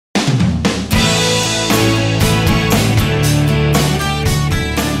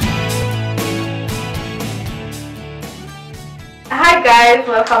Hi guys,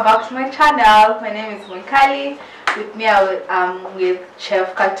 welcome back to my channel. My name is Mwikali. With me I'm with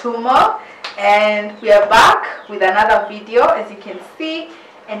Chef Katumo, and we are back with another video, as you can see,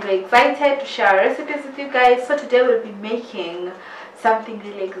 and we're excited to share our recipes with you guys. So today we'll be making something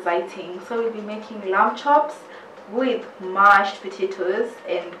really exciting. So we'll be making lamb chops with mashed potatoes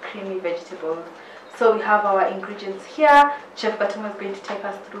and creamy vegetables. So we have our ingredients here. Chef Katumo is going to take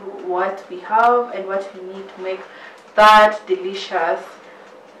us through what we have and what we need to make that delicious,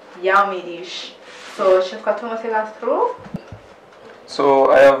 yummy dish. So Chef Katumo, take us through.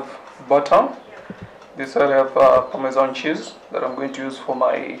 So I have butter. This I have Parmesan cheese that I'm going to use for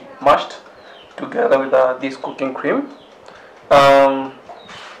my mashed, together with this cooking cream.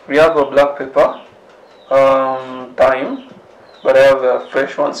 We have a black pepper, thyme, but I have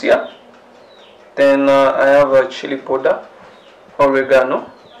fresh ones here. Then I have a chili powder,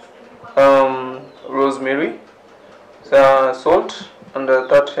 oregano, rosemary, salt, and the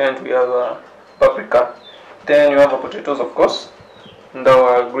third hand we have paprika. Then you have potatoes, of course, and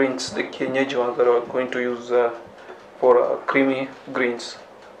our greens, the Kienyeji ones that we're going to use for creamy greens.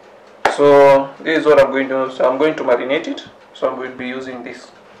 So this is what I'm going to do. So I'm going to marinate it. So I'm going to be using this.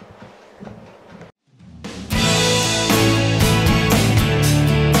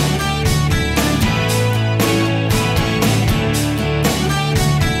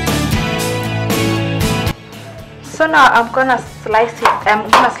 So now I'm gonna slice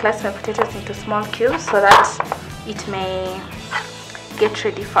my potatoes into small cubes so that it may get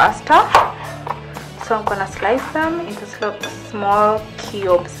ready faster. So I'm gonna slice them into small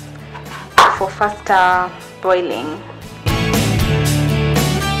cubes for faster boiling.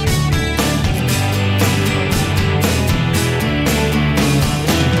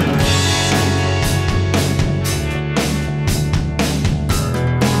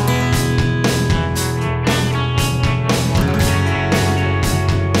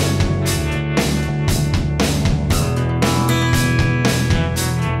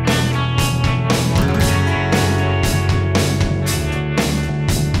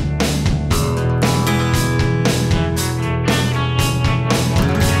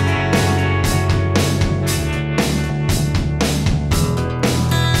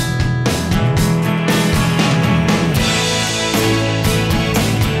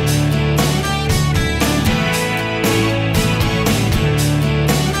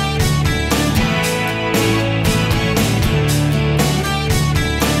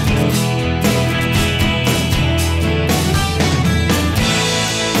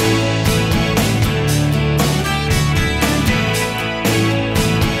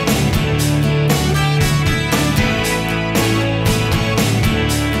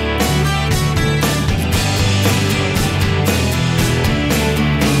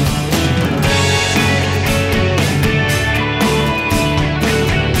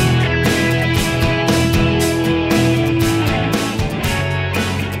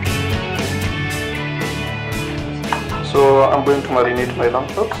 So I'm going to marinate my lamb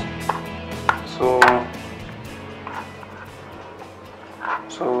chops. So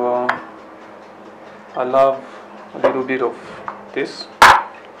I love a little bit of this,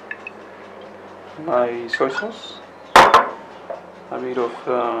 my soy sauce, a bit of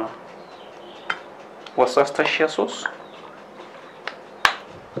Worcestershire sauce,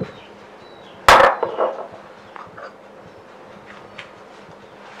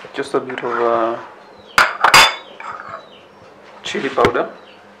 just a bit of chili powder,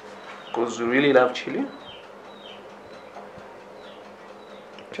 because we really love chili.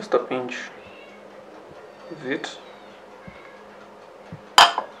 Just a pinch of it.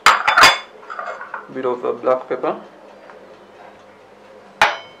 A bit of black pepper.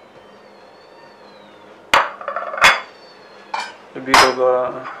 A bit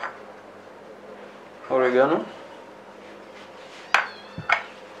of oregano.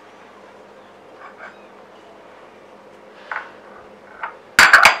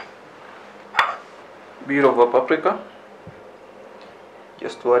 Bit of a paprika,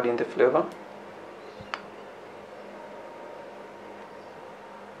 just to add in the flavor.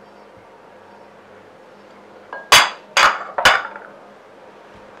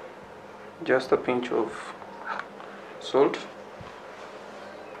 Just a pinch of salt.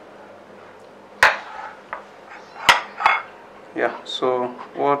 Yeah, so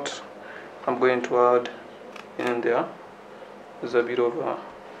what I'm going to add in there is a bit of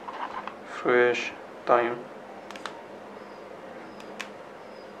fresh thyme.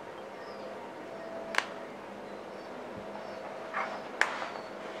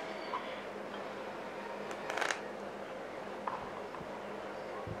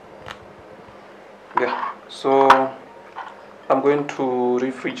 Yeah, so I'm I'm going to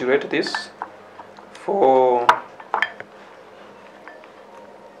refrigerate this for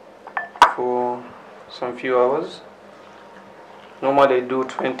some few hours. Normally I do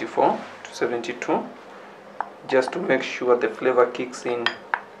 24 to 72, just to make sure the flavor kicks in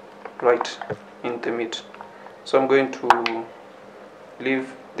right in the meat. So I'm going to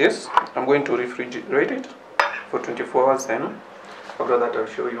leave this. I'm going to refrigerate it for 24 hours, then after that I'll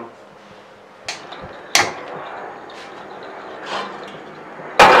show you.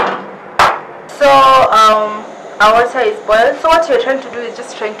 So our water is boiled. So what we're trying to do is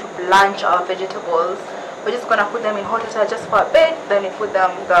just trying to blanch our vegetables. We're just gonna put them in hot water just for a bit, then we put them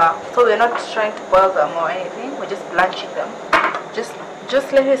so we're not trying to boil them or anything, we're just blanching them.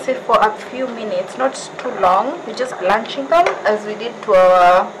 Just let it sit for a few minutes, not too long. We're just blanching them as we did to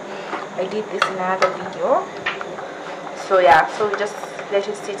our, I did this in another video. So yeah, so we just let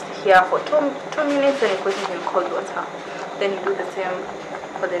it sit here for two minutes, and you put it in cold water. Then you do the same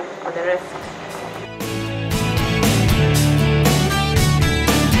for the rest.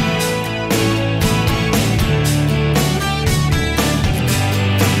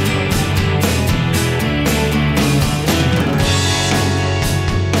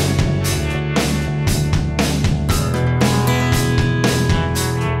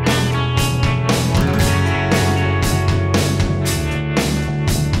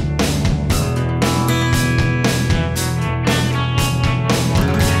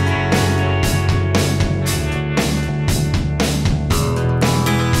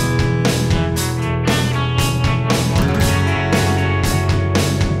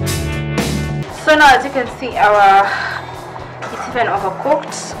 So now, as you can see, it's even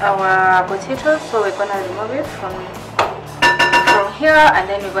overcooked, our potatoes. So we're gonna remove it from here, and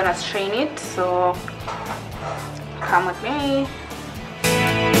then we're gonna strain it. So come with me.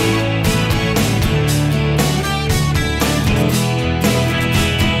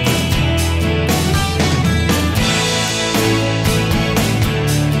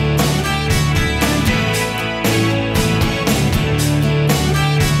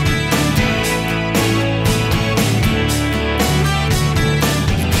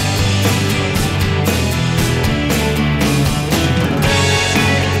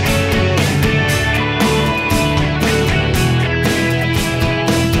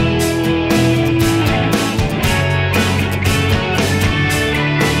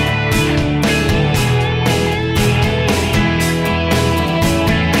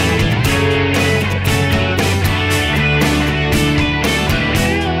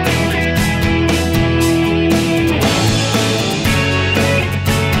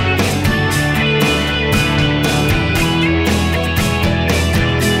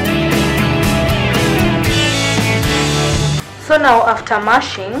 So now, after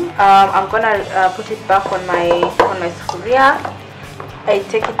mashing, I'm gonna put it back on my sufuria. I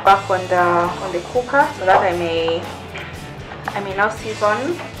take it back on the cooker so that I may now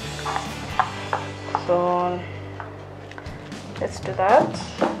season. So let's do that.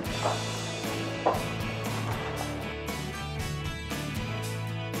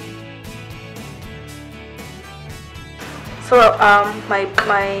 So my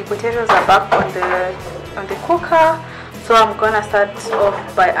potatoes are back on the cooker. So I'm gonna start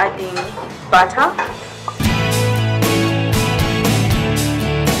off by adding butter.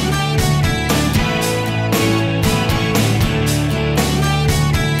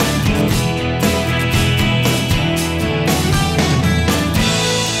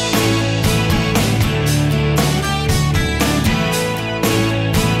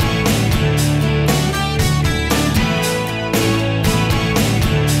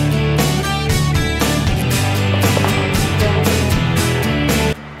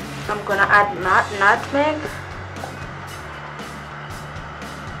 Add nutmeg.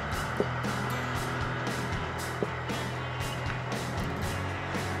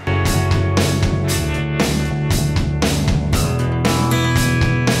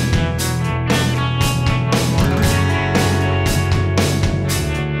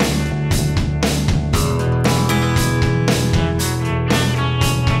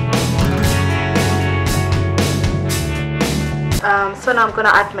 So now I'm gonna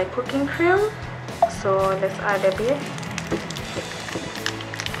add my cooking cream. So let's add a bit.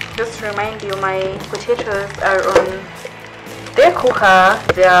 Just to remind you, my potatoes are on the cooker.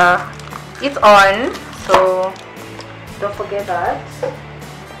 It's on, so don't forget that.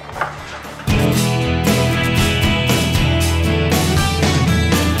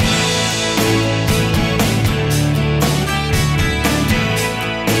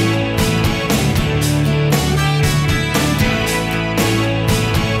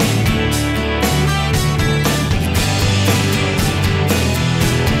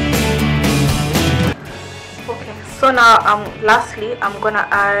 So now lastly I'm gonna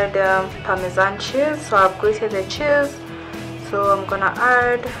add Parmesan cheese. So I've grated the cheese, so I'm gonna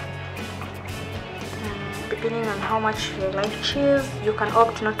add, depending on how much you like cheese, you can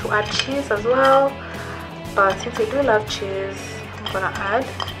opt not to add cheese as well, but since I do love cheese, I'm gonna add.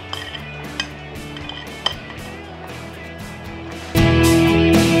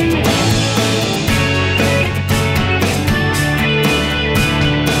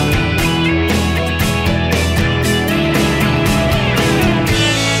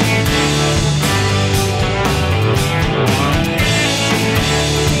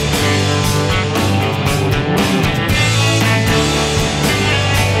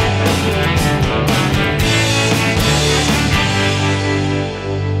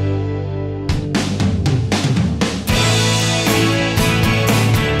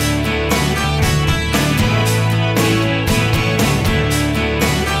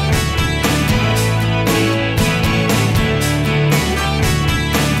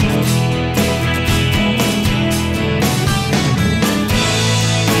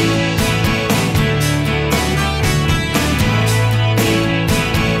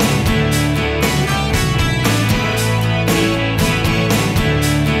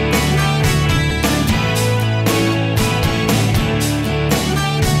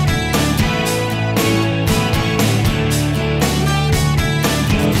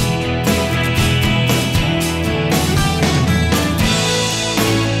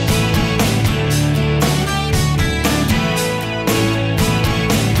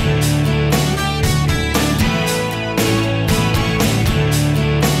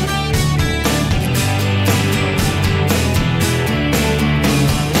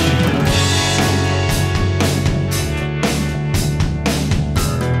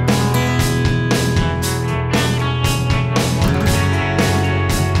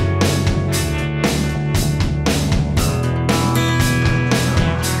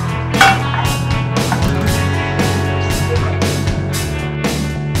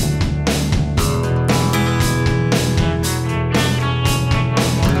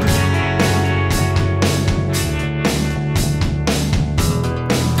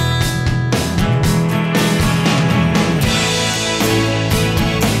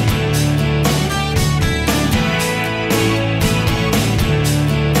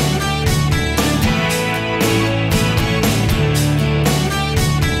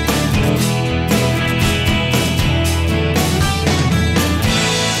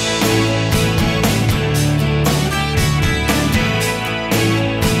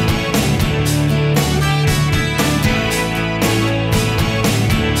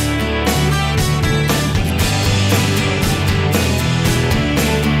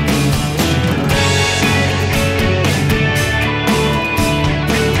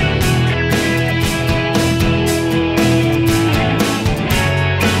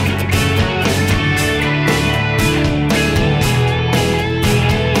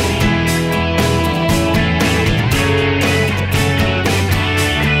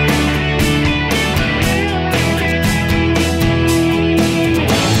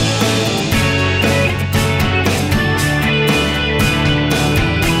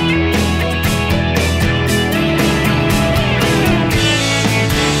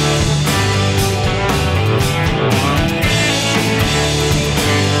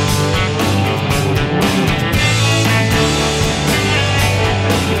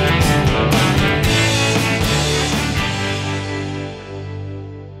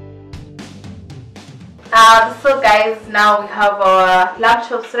 So guys, now we have our lamb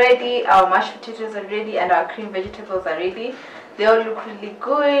chops ready, our mashed potatoes are ready, and our cream vegetables are ready. They all look really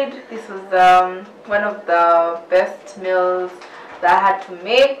good. This was one of the best meals that I had to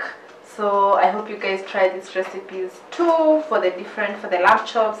make. So I hope you guys try these recipes too, for the lamb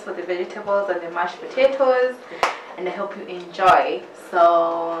chops, for the vegetables and the mashed potatoes, and I hope you enjoy.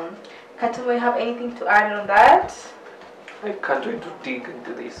 So Katumo, you have anything to add on that? I can't wait to dig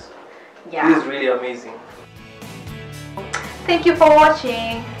into this. Yeah, this is really amazing. Thank you for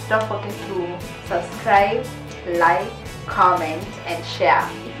watching. Don't forget to subscribe, like, comment and share.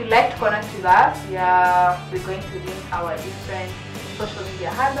 If you'd like to connect with us, we're going to link our different social media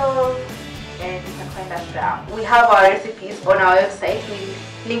handles and you can find us there. We have our recipes on our website.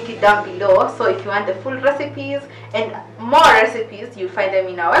 We link it down below, so if you want the full recipes and more recipes, you'll find them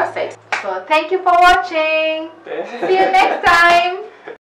in our website. So thank you for watching. See you next time.